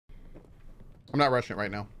I'm not rushing it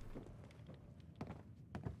right now.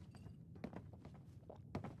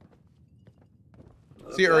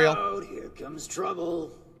 See you, Ariel. Out, here comes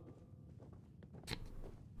trouble.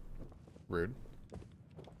 Rude.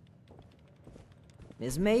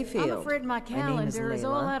 Ms. Mayfield. I'm afraid my calendar is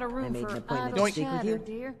all out of room I made an for appointment idle to speak with chatter, you.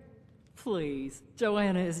 dear. Please,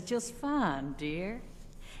 Joanna is just fine, dear.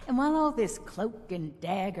 And while all this cloak and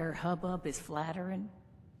dagger hubbub is flattering,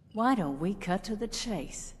 why don't we cut to the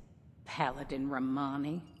chase, Paladin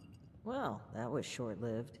Romani? Well, that was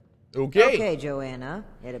short-lived. Okay. Okay, Joanna.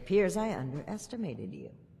 It appears I underestimated you.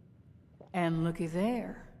 And looky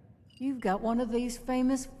there. You've got one of these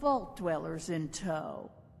famous vault dwellers in tow.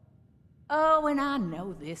 Oh, and I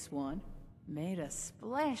know this one. Made a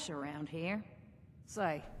splash around here.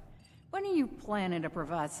 Say, when are you planning to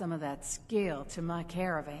provide some of that skill to my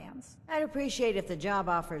caravans? I'd appreciate if the job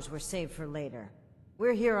offers were saved for later.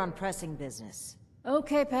 We're here on pressing business.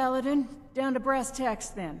 Okay, Paladin. Down to brass tacks,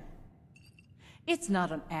 then. It's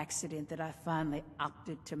not an accident that I finally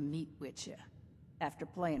opted to meet with you, after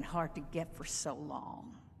playing hard to get for so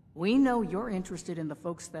long. We know you're interested in the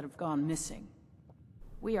folks that have gone missing.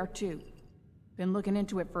 We are too. Been looking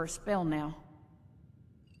into it for a spell now.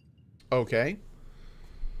 Okay.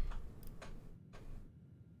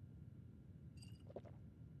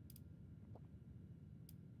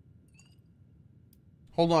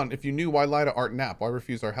 Hold on. If you knew, why lie to Art Knapp? Why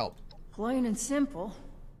refuse our help? Plain and simple.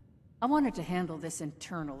 I wanted to handle this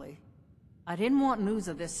internally. I didn't want news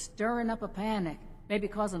of this stirring up a panic, maybe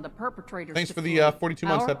causing the perpetrators Thanks to for the flee.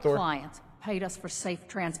 42-month step, Thor. Our client paid us for safe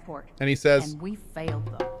transport. And he says... And we failed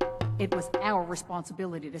them. It was our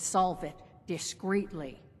responsibility to solve it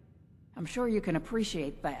discreetly. I'm sure you can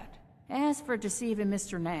appreciate that. As for deceiving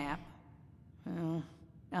Mr. Knapp, well,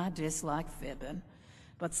 I dislike fibbing.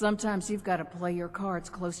 But sometimes you've got to play your cards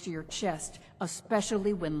close to your chest,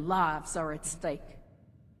 especially when lives are at stake.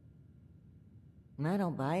 I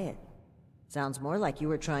don't buy it. Sounds more like you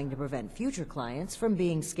were trying to prevent future clients from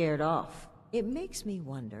being scared off. It makes me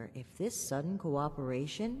wonder if this sudden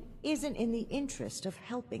cooperation isn't in the interest of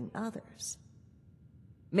helping others.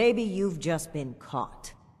 Maybe you've just been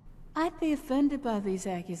caught. I'd be offended by these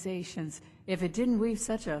accusations if it didn't weave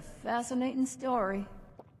such a fascinating story.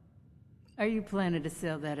 Are you planning to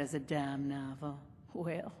sell that as a dime novel?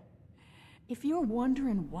 Well, if you're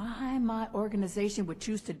wondering why my organization would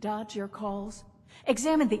choose to dodge your calls,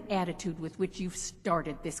 examine the attitude with which you've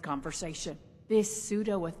started this conversation. This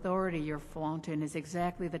pseudo-authority you're flaunting is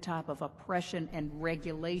exactly the type of oppression and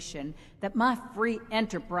regulation that my free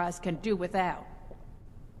enterprise can do without.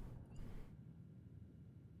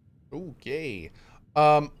 Okay.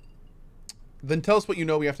 Then tell us what you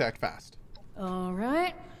know. We have to act fast. All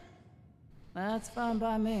right. That's fine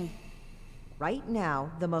by me. Right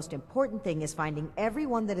now, the most important thing is finding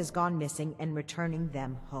everyone that has gone missing and returning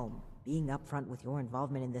them home. Being upfront with your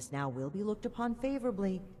involvement in this now will be looked upon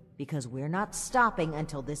favorably, because we're not stopping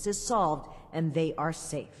until this is solved and they are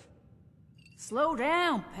safe. Slow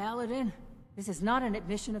down, Paladin. This is not an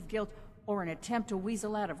admission of guilt or an attempt to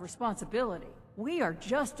weasel out of responsibility. We are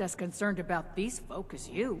just as concerned about these folk as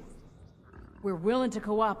you. We're willing to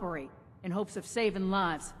cooperate in hopes of saving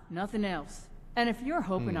lives, nothing else. And if you're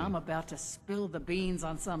hoping I'm about to spill the beans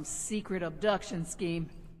on some secret abduction scheme,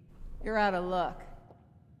 you're out of luck.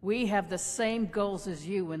 We have the same goals as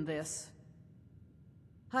you in this.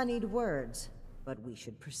 Honeyed words, but we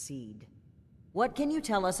should proceed. What can you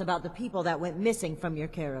tell us about the people that went missing from your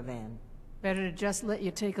caravan? Better to just let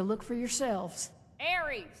you take a look for yourselves.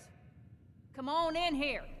 Ares! Come on in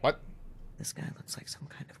here! What? This guy looks like some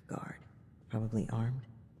kind of guard. Probably armed.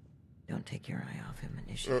 Don't take your eye off him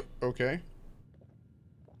initially. Okay.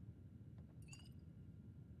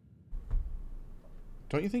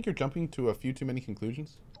 Don't you think you're jumping to a few too many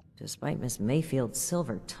conclusions? Despite Miss Mayfield's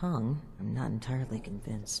silver tongue, I'm not entirely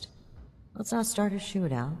convinced. Let's not start a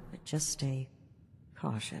shootout, but just stay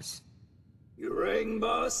cautious. You rang,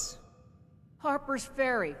 boss? Harper's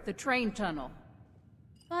Ferry, the train tunnel.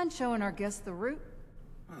 Mind showing our guests the route?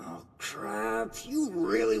 Oh, crap. You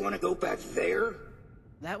really want to go back there?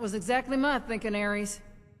 That was exactly my thinking, Ares.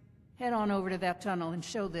 Head on over to that tunnel and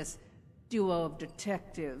show this duo of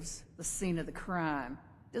detectives the scene of the crime.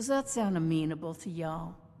 Does that sound amenable to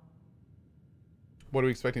y'all? What are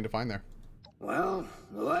we expecting to find there? Well,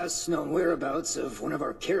 the last known whereabouts of one of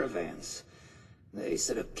our caravans. They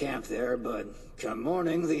set up camp there, but come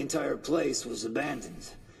morning, the entire place was abandoned.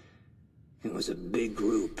 It was a big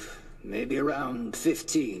group, maybe around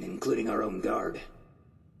 15, including our own guard.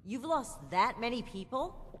 You've lost that many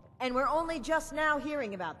people? And we're only just now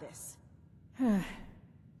hearing about this.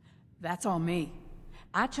 That's on me.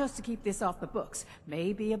 I chose to keep this off the books.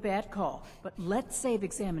 May be a bad call, but let's save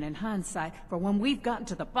examining hindsight for when we've gotten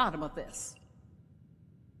to the bottom of this.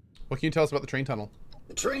 What can you tell us about the train tunnel?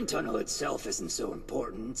 The train tunnel itself isn't so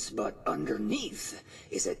important, but underneath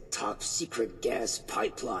is a top-secret gas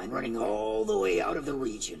pipeline running all the way out of the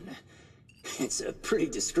region. It's a pretty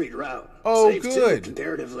discreet route. Oh, Safe good. too,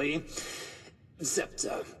 comparatively. Except,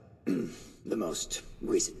 the most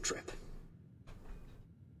recent trip.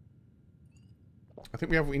 I think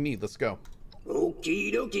we have what we need. Let's go.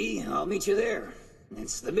 Okie dokie, I'll meet you there.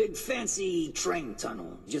 It's the big fancy train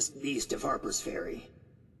tunnel, just east of Harper's Ferry.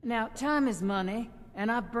 Now, time is money,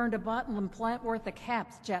 and I've burned a bottle and plant worth of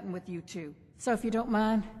caps chatting with you two. So if you don't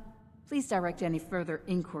mind, please direct any further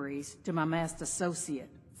inquiries to my masked associate.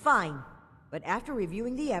 Fine. But after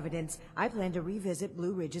reviewing the evidence, I plan to revisit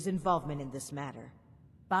Blue Ridge's involvement in this matter.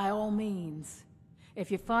 By all means.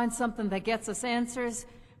 If you find something that gets us answers,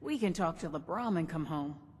 we can talk till the Brahmin come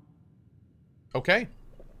home. Okay.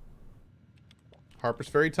 Harper's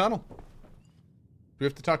Ferry Tunnel. Do we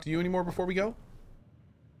have to talk to you anymore before we go?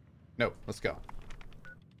 No, let's go.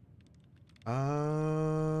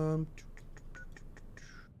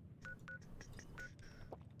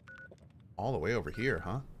 All the way over here,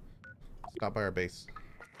 huh? Stop by our base.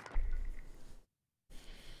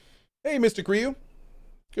 Hey, Mr. Ryu.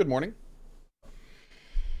 Good morning.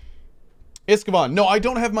 Iskavan. No, I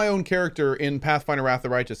don't have my own character in Pathfinder Wrath of the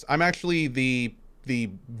Righteous. I'm actually the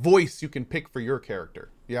voice you can pick for your character.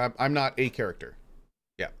 Yeah, I'm not a character.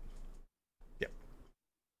 Yeah. Yeah.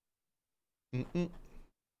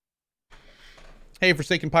 Hey,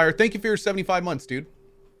 Forsaken Pyre. Thank you for your 75 months, dude.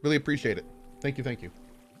 Really appreciate it. Thank you, thank you.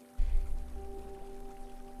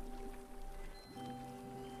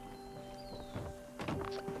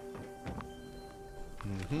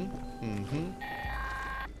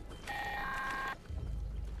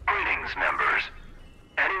 Greetings, members.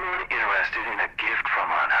 Anyone interested in a gift from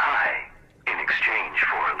on high, in exchange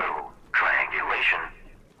for a little triangulation,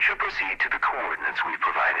 should proceed to the coordinates we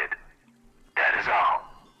provided. That is all.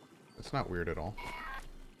 It's not weird at all.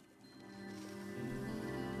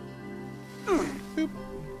 Boop.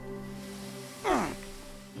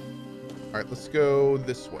 Alright, let's go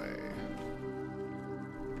this way.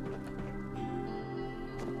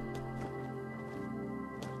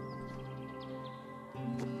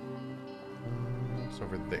 It's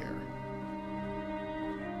over there.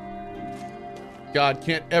 God,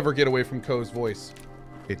 can't ever get away from Cohh's voice.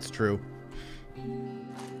 It's true.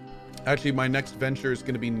 Actually, my next venture is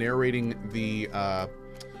going to be narrating the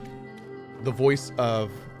voice of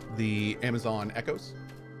the Amazon Echoes.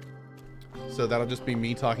 So that'll just be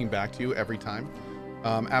me talking back to you every time.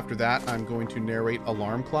 After that, I'm going to narrate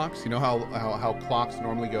alarm clocks. You know how clocks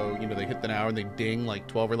normally go, you know, they hit the hour and they ding like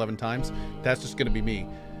 12 or 11 times? That's just going to be me.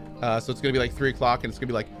 So it's going to be like 3 o'clock and it's going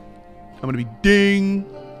to be like, I'm going to be ding,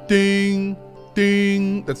 ding,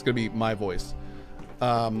 ding. That's going to be my voice.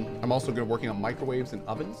 I'm also going to be working on microwaves and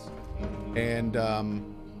ovens. And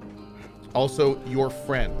also your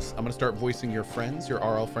friends. I'm going to start voicing your friends, your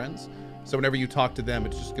RL friends. So whenever you talk to them,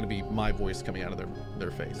 it's just going to be my voice coming out of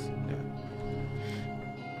their face. Yeah.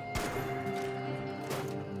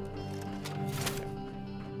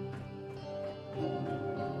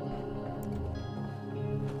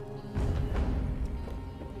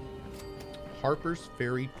 Harper's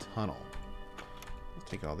Ferry Tunnel. Let's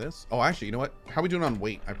take all this. Oh, actually, you know what? How are we doing on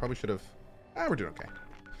weight? I probably should have... we're doing okay.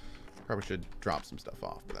 Probably should drop some stuff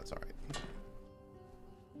off, but that's all right.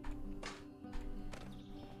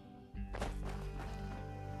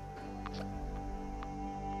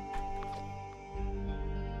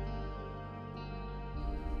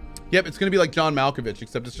 Yep, it's going to be like John Malkovich,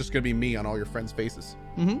 except it's just going to be me on all your friends' faces.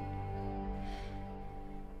 Mm-hmm.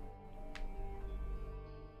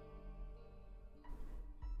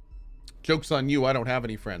 Joke's on you, I don't have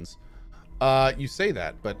any friends. You say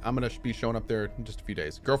that, but I'm going to be showing up there in just a few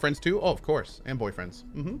days. Girlfriends too? Oh, of course. And boyfriends.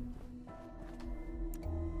 Mm-hmm.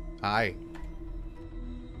 Hi.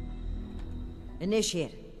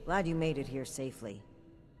 Initiate. Glad you made it here safely.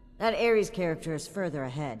 That Ares character is further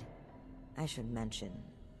ahead. I should mention,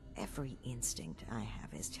 every instinct I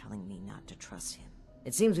have is telling me not to trust him.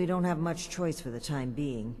 It seems we don't have much choice for the time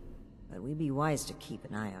being, but we'd be wise to keep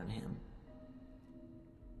an eye on him.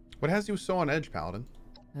 What has you so on edge, Paladin?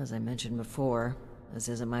 As I mentioned before, this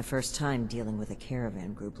isn't my first time dealing with a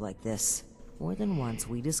caravan group like this. More than once,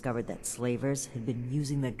 we discovered that slavers had been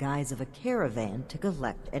using the guise of a caravan to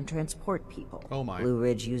collect and transport people. Oh my. Blue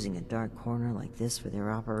Ridge using a dark corner like this for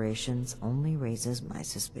their operations only raises my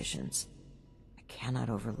suspicions. I cannot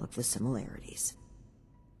overlook the similarities.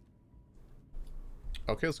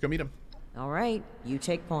 Okay, let's go meet him. All right, you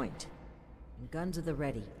take point. Guns at the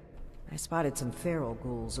ready. I spotted some feral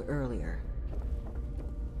ghouls earlier.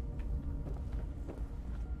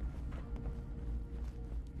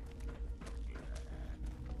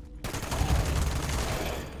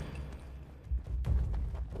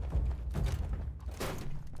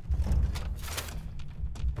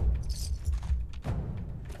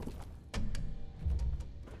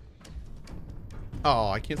 Oh,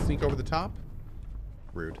 I can't sneak over the top?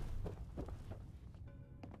 Rude.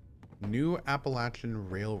 New Appalachian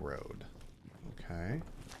Railroad. Okay.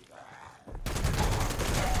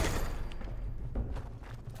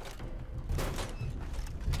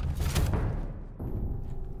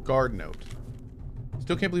 Guard note.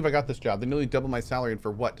 Still can't believe I got this job. They nearly doubled my salary, and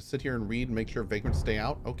for what? To sit here and read and make sure vagrants stay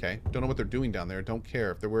out? Okay. Don't know what they're doing down there. Don't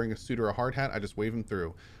care. If they're wearing a suit or a hard hat, I just wave them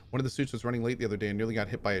through. One of the suits was running late the other day and nearly got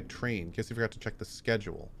hit by a train. Guess he forgot to check the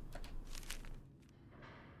schedule.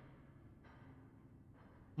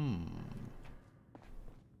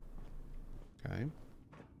 Okay.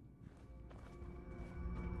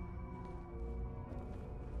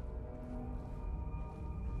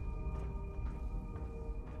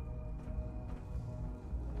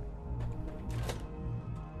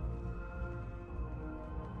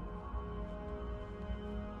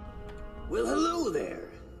 Well, hello there.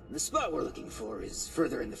 The spot we're looking for is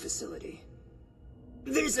further in the facility.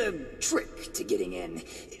 There's a trick to getting in.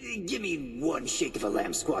 Give me one shake of a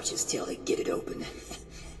lamb squatch's tail to get it open.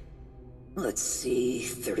 Let's see,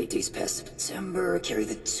 30 days past September, carry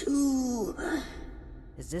the 2.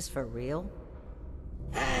 Is this for real?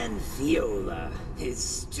 And Viola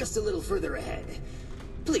is just a little further ahead.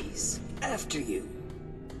 Please, after you.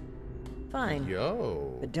 Fine.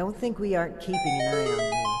 Yo. But don't think we aren't keeping an eye on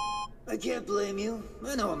you. I can't blame you.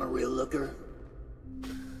 I know I'm a real looker.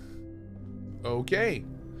 Okay.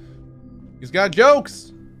 He's got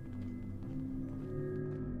jokes.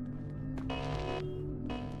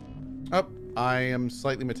 Oh, I am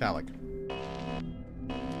slightly metallic.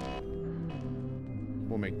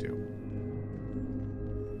 We'll make do.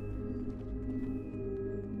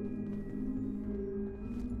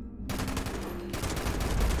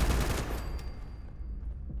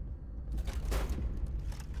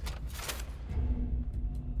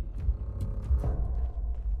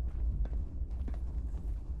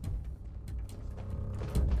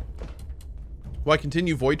 Will I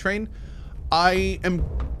continue Void Train? I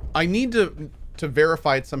need to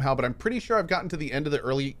verify it somehow, but I'm pretty sure I've gotten to the end of the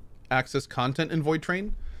early access content in Void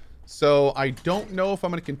Train. So I don't know if I'm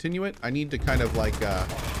going to continue it. I need to kind of like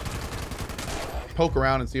poke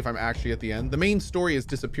around and see if I'm actually at the end. The main story has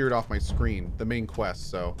disappeared off my screen, the main quest.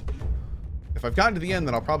 So if I've gotten to the end,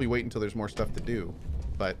 then I'll probably wait until there's more stuff to do.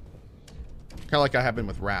 But kind of like I have been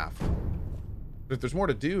with Raft. But if there's more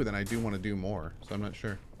to do, then I do want to do more. So I'm not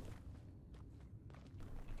sure.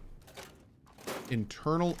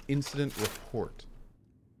 Internal incident report.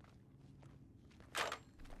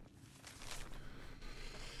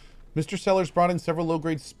 Mr. Sellers brought in several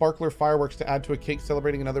low-grade sparkler fireworks to add to a cake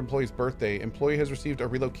celebrating another employee's birthday. Employee has received a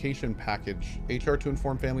relocation package. HR to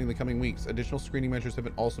inform family in the coming weeks. Additional screening measures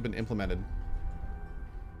have also been implemented.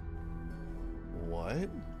 What?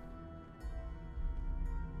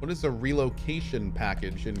 What is a relocation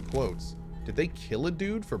package in quotes? Did they kill a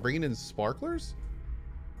dude for bringing in sparklers?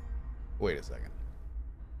 Wait a second.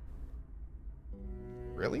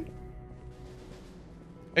 Really?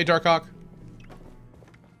 Hey, Darkhawk.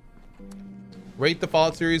 Rate the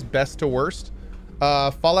Fallout series best to worst.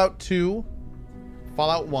 Fallout 2,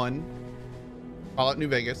 Fallout 1, Fallout New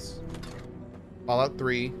Vegas, Fallout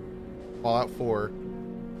 3, Fallout 4,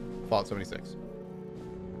 Fallout 76.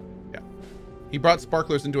 Yeah. He brought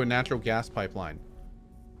sparklers into a natural gas pipeline.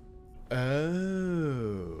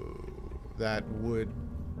 Oh, that would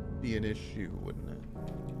be an issue, wouldn't it?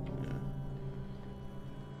 Yeah.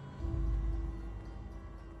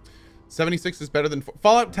 76 is better than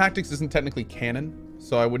Fallout Tactics isn't technically canon,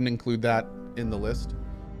 so I wouldn't include that in the list.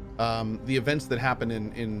 The events that happen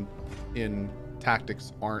in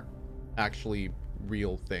Tactics aren't actually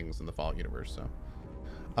real things in the Fallout universe. So,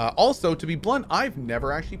 also to be blunt, I've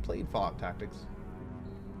never actually played Fallout Tactics.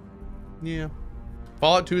 Yeah,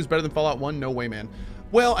 Fallout 2 is better than Fallout 1. No way, man.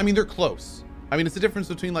 Well, I mean they're close. I mean it's the difference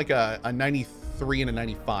between like a 93 and a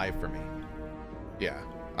 95 for me. Yeah.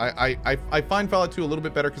 I find Fallout 2 a little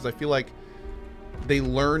bit better because I feel like they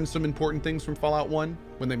learned some important things from Fallout 1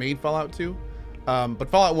 when they made Fallout 2. But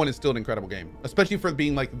Fallout 1 is still an incredible game, especially for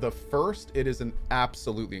being like the first. It is an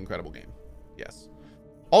absolutely incredible game. Yes.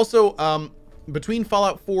 Also, between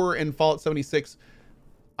Fallout 4 and Fallout 76,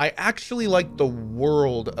 I actually like the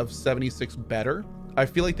world of 76 better. I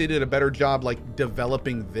feel like they did a better job like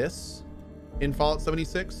developing this in Fallout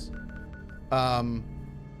 76.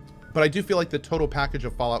 But I do feel like the total package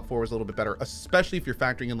of Fallout 4 was a little bit better, especially if you're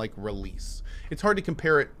factoring in like release. It's hard to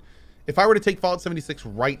compare it. If I were to take Fallout 76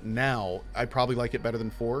 right now, I'd probably like it better than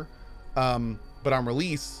 4. But on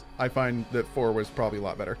release, I find that 4 was probably a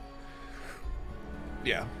lot better.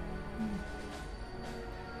 Yeah.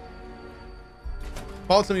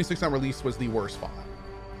 Fallout 76 on release was the worst Fallout.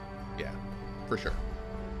 Yeah, for sure.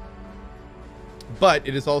 But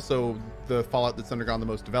it is also the Fallout that's undergone the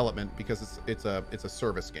most development because it's a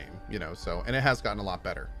service game, you know, so, and it has gotten a lot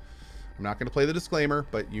better. I'm not going to play the disclaimer,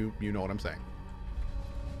 but you know what I'm saying.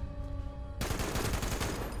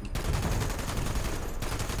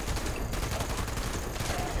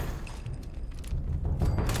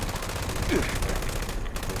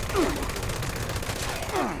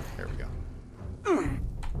 There we go.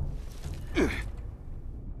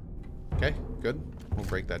 Okay, good. We'll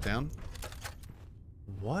break that down.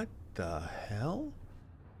 What the hell?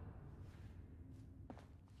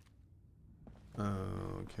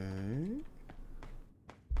 Okay.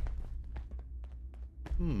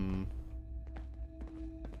 Any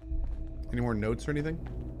more notes or anything?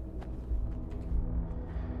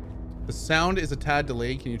 The sound is a tad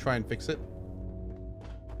delayed. Can you try and fix it?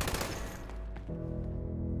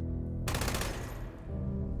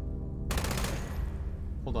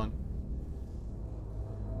 Hold on.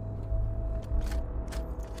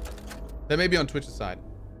 That may be on Twitch's side.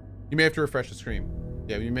 You may have to refresh the stream.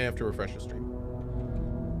 Yeah, you may have to refresh the stream.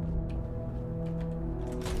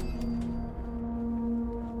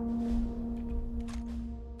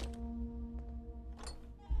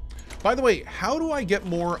 By the way, how do I get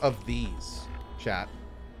more of these, chat?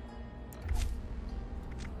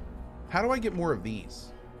 How do I get more of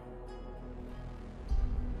these?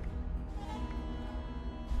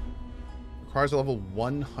 Requires a level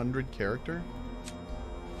 100 character?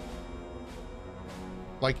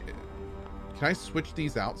 Like, can I switch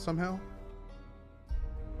these out somehow?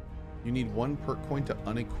 You need 1 perk coin to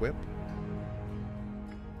unequip.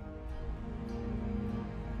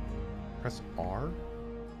 Press R.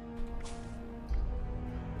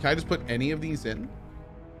 Can I just put any of these in?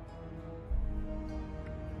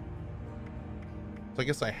 So I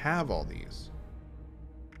guess I have all these.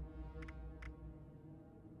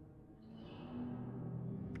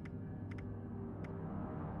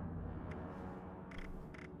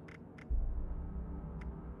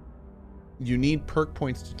 You need perk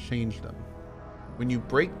points to change them. When you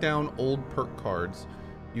break down old perk cards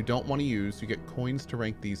you don't want to use, you get coins to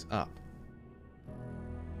rank these up.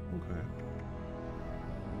 Okay.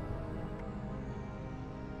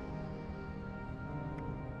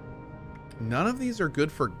 None of these are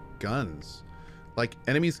good for guns. Like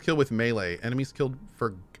enemies killed with melee, enemies killed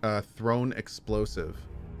for thrown explosive.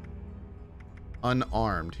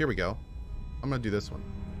 Unarmed. Here we go. I'm gonna do this one.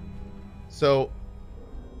 So,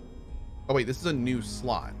 oh wait, this is a new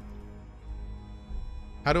slot.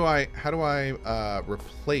 How do I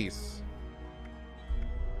replace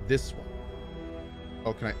this one?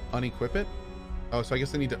 Oh, can I unequip it? Oh, so I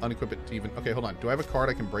guess I need to unequip it to even... Okay, hold on. Do I have a card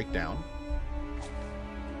I can break down?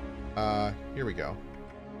 Here we go.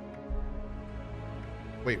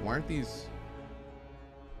 Wait, why aren't these...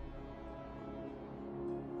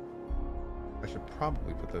 I should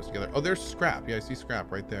probably put those together. Oh, there's scrap. Yeah, I see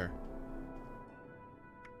scrap right there.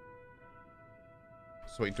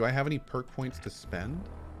 So wait, do I have any perk points to spend?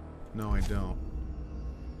 No, I don't.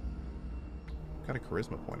 Got a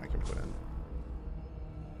charisma point I can put in.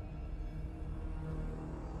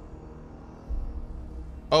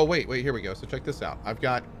 Oh, wait, here we go. So check this out. I've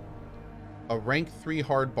got a rank 3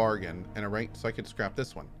 hard bargain and a rank, so I could scrap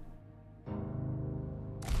this one.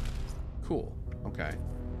 Cool. Okay.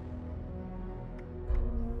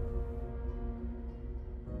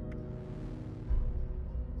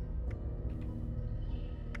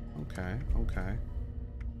 Okay.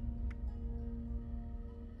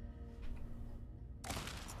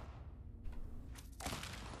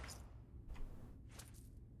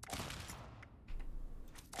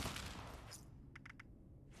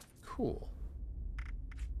 Cool.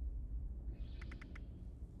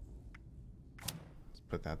 Let's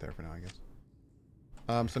put that there for now, I guess.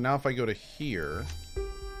 So now if I go to here,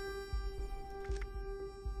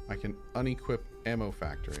 I can unequip ammo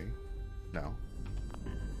factory. No.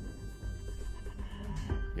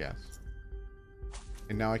 Yes.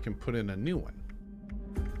 And now I can put in a new one.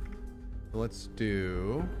 So let's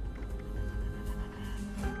do...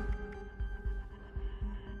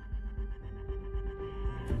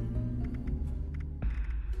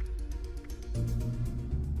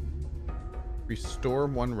 Restore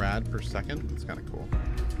 1 rad per second. That's kind of cool.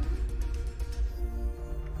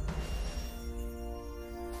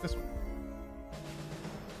 This one.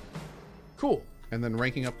 Cool. And then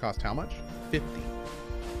ranking up cost how much? 50.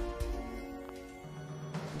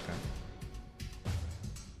 Okay.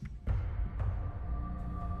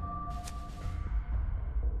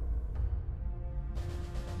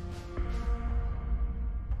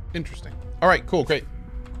 Interesting. All right, cool, great.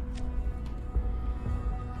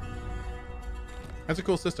 That's a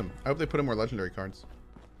cool system. I hope they put in more legendary cards.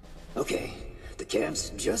 Okay, the camp's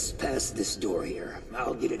just past this door here.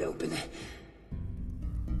 I'll get it open.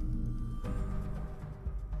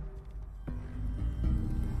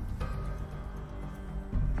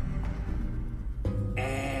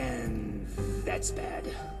 And that's bad.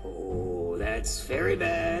 Oh, that's very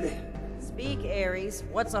bad. Speak, Ares.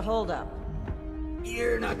 What's a holdup?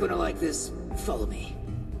 You're not gonna like this. Follow me.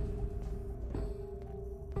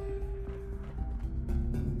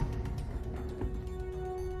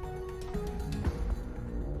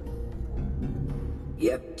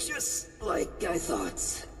 Yep, just like I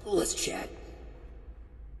thought. Let's chat.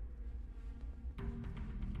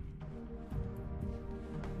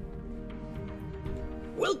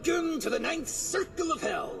 Welcome to the 9th Circle of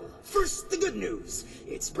Hell. First, the good news.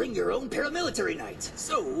 It's bring your own paramilitary night,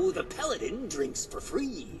 so the paladin drinks for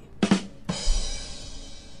free.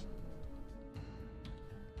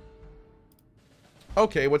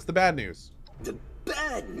 Okay, what's the bad news? The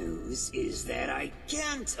bad news is that I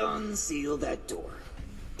can't unseal that door.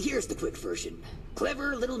 Here's the quick version.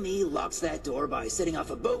 Clever little me locks that door by setting off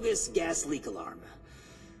a bogus gas leak alarm.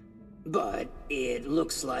 But it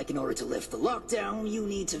looks like in order to lift the lockdown, you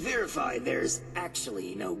need to verify there's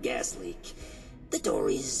actually no gas leak. The door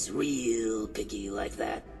is real picky like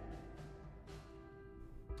that.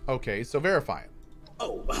 Okay, so verify it.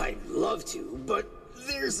 Oh, I'd love to, but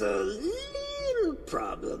there's a little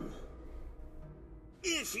problem.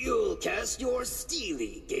 If you'll cast your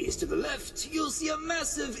steely gaze to the left, you'll see a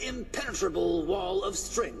massive, impenetrable wall of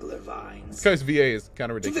strangler vines. This guy's VA is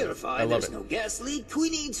kind of To ridiculous. verify I love there's it. no gas leak, we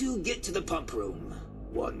need to get to the pump room.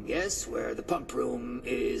 One guess where the pump room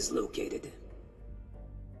is located.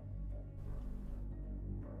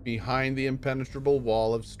 Behind the impenetrable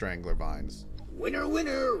wall of strangler vines. Winner,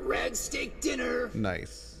 winner, rag steak dinner.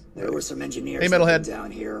 Nice. There were some engineers Hey, that Metalhead. lived down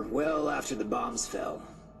here well after the bombs fell.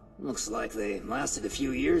 Looks like they lasted a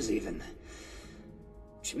few years even.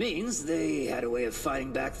 Which means they had a way of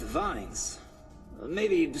fighting back the vines.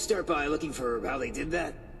 Maybe start by looking for how they did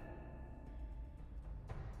that.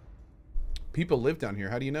 People live down here.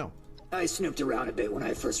 How do you know? I snooped around a bit when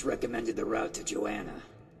I first recommended the route to Joanna.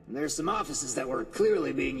 There's some offices that were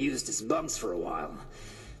clearly being used as bunks for a while.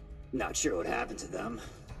 Not sure what happened to them.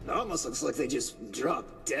 It almost looks like they just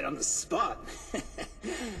dropped dead on the spot.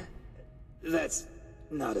 That's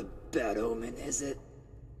not a bad omen, is it?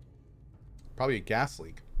 Probably a gas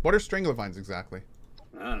leak. What are strangler vines exactly?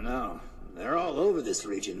 I don't know. They're all over this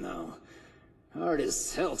region, though. Hard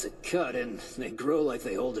as hell to cut, and they grow like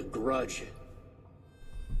they hold a grudge.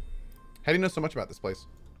 How do you know so much about this place?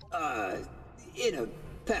 In a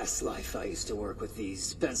past life, I used to work with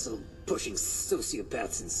these pencil-pushing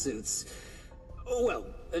sociopaths in suits. Well,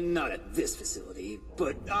 not at this facility,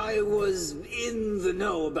 but I was in the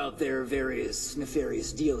know about their various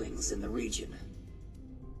nefarious dealings in the region.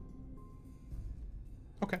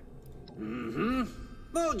 Okay.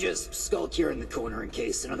 I'll just skulk here in the corner in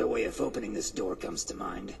case another way of opening this door comes to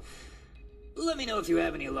mind. Let me know if you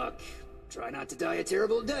have any luck. Try not to die a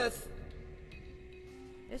terrible death.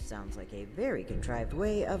 This sounds like a very contrived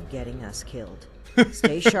way of getting us killed.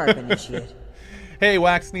 Stay sharp, Initiate. Hey,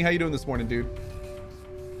 Waxney, how you doing this morning, dude?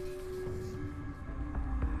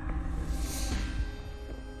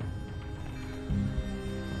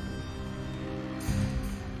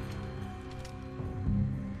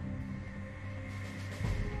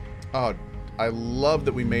 Oh, I love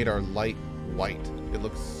that we made our light white. It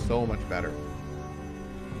looks so much better.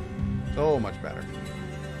 So much better.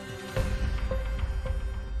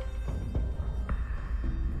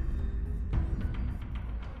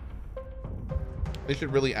 They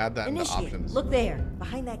should really add that into Initiate, options. look there,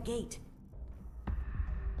 behind that gate.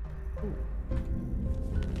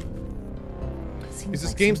 Seems Is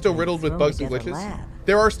this like game still something riddled with thrown bugs and together glitches? lab.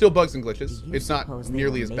 There are still bugs and glitches. Do you It's not suppose they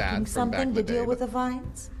nearly were as making bad from back something in to the day. deal with but- the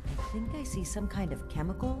vines? I think I see some kind of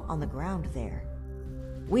chemical on the ground there.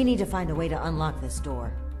 We need to find a way to unlock this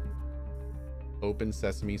door. Open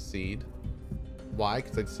sesame seed. Why?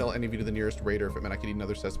 Because I'd sell any of you to the nearest raider if it meant I could eat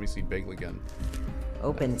another sesame seed bagel again.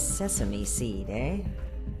 Open sesame seed, eh?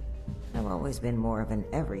 I've always been more of an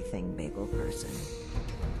everything bagel person.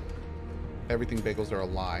 Everything bagels are a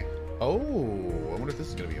lie. Oh, I wonder if this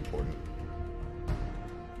is going to be important.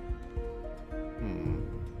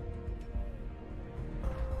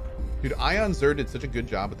 Dude, Ion Zer did such a good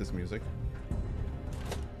job with this music.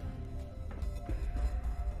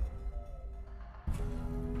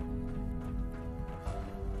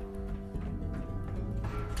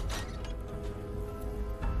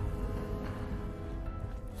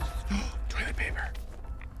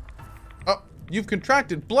 You've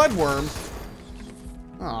contracted bloodworms.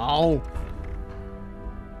 Oh.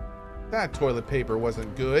 That toilet paper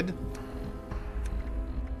wasn't good.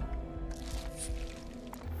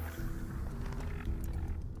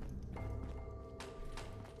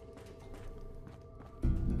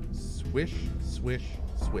 Swish, swish,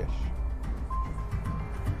 swish.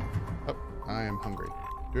 Oh, I am hungry. Do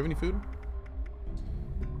we have any food?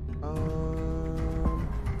 I'm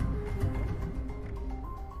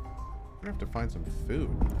gonna have to find some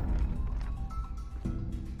food.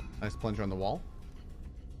 Nice plunger on the wall.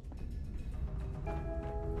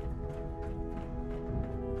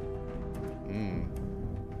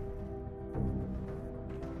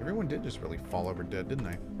 Everyone did just really fall over dead, didn't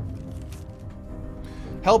they?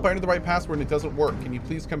 Help, I entered the right password and it doesn't work. Can you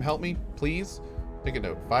please come help me? Please? Take a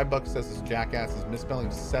note. $5 says this jackass is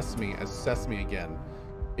misspelling sesame as sesame again.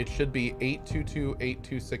 It should be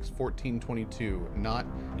 822-826-1422, not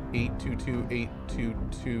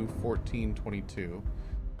 822-822-1422.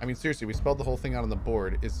 I mean, seriously, we spelled the whole thing out on the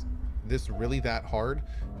board. Is this really that hard?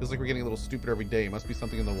 Feels like we're getting a little stupid every day. Must be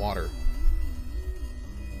something in the water.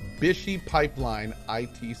 Bishy Pipeline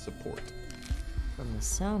IT support. From the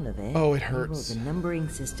sound of it, oh, it they hurts. wrote the numbering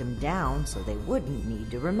system down so they wouldn't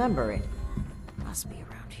need to remember it. Must be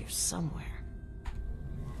around here somewhere.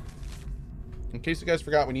 In case you guys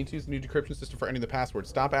forgot, we need to use the new decryption system for entering the password.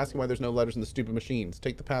 Stop asking why there's no letters in the stupid machines.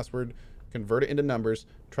 Take the password, convert it into numbers.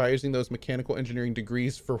 Try using those mechanical engineering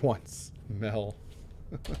degrees for once. Mel.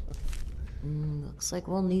 Looks like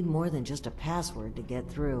we'll need more than just a password to get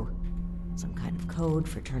through. Some kind of code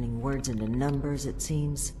for turning words into numbers, it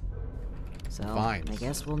seems. So, Vines. I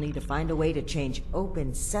guess we'll need to find a way to change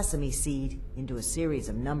open sesame seed into a series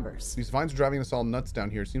of numbers. These vines are driving us all nuts down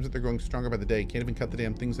here. Seems like they're growing stronger by the day. Can't even cut the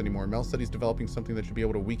damn things anymore. Mel said he's developing something that should be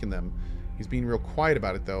able to weaken them. He's being real quiet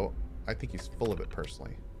about it, though. I think he's full of it,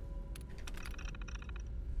 personally.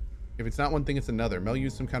 If it's not one thing, it's another. Mel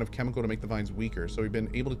used some kind of chemical to make the vines weaker, so we've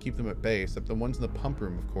been able to keep them at bay, except the ones in the pump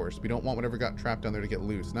room, of course. We don't want whatever got trapped down there to get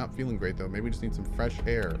loose. Not feeling great, though. Maybe we just need some fresh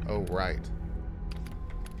air. Oh, right.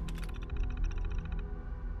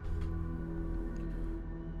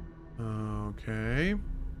 Okay. You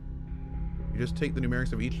just take the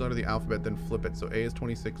numerics of each letter of the alphabet, then flip it. So A is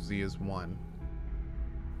 26, Z is 1.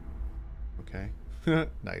 Okay.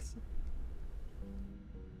 Nice.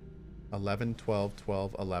 11, 12,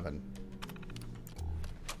 12, 11.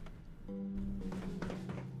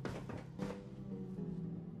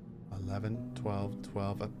 $11, 12,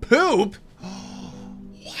 12. Poop?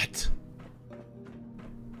 What?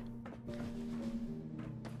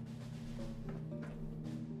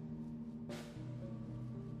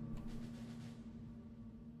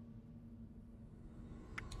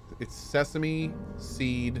 It's sesame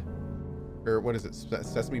seed, or what is it?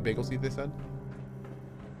 Sesame bagel seed, they said?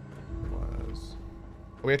 Oh,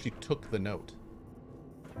 we actually took the note.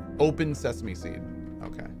 Open sesame seed.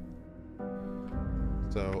 Okay.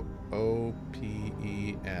 So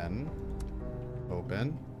O-P-E-N.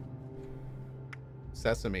 Open.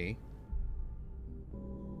 Sesame.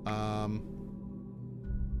 No,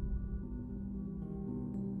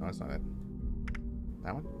 that's not it.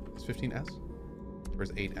 That one? It's 15S? Or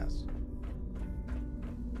is 8S?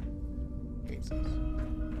 8 cents.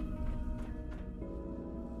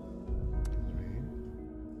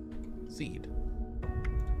 Seed.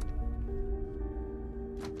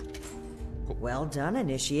 Cool. Well done,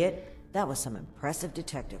 Initiate. That was some impressive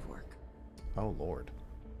detective work. Oh, Lord.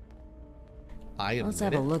 I admit Let's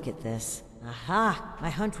have a look at this. Aha! My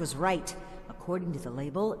hunch was right. According to the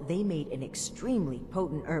label, they made an extremely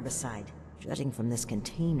potent herbicide. Judging from this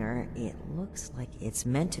container, it looks like it's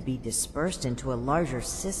meant to be dispersed into a larger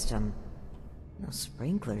system. No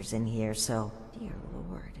sprinklers in here, so... Dear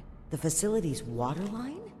Lord. The facility's water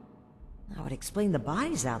line? That would explain the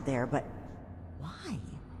bodies out there, but... why?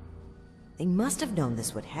 They must have known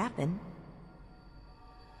this would happen.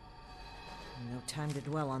 No time to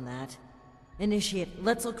dwell on that. Initiate,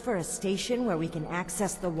 let's look for a station where we can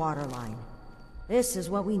access the water line. This is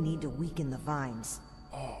what we need to weaken the vines.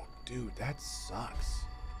 Oh, dude, that sucks.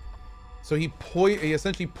 So he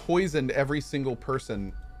essentially poisoned every single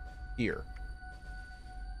person here.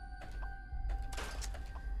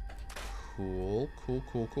 Cool, cool,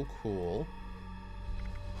 cool, cool, cool.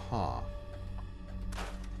 Huh.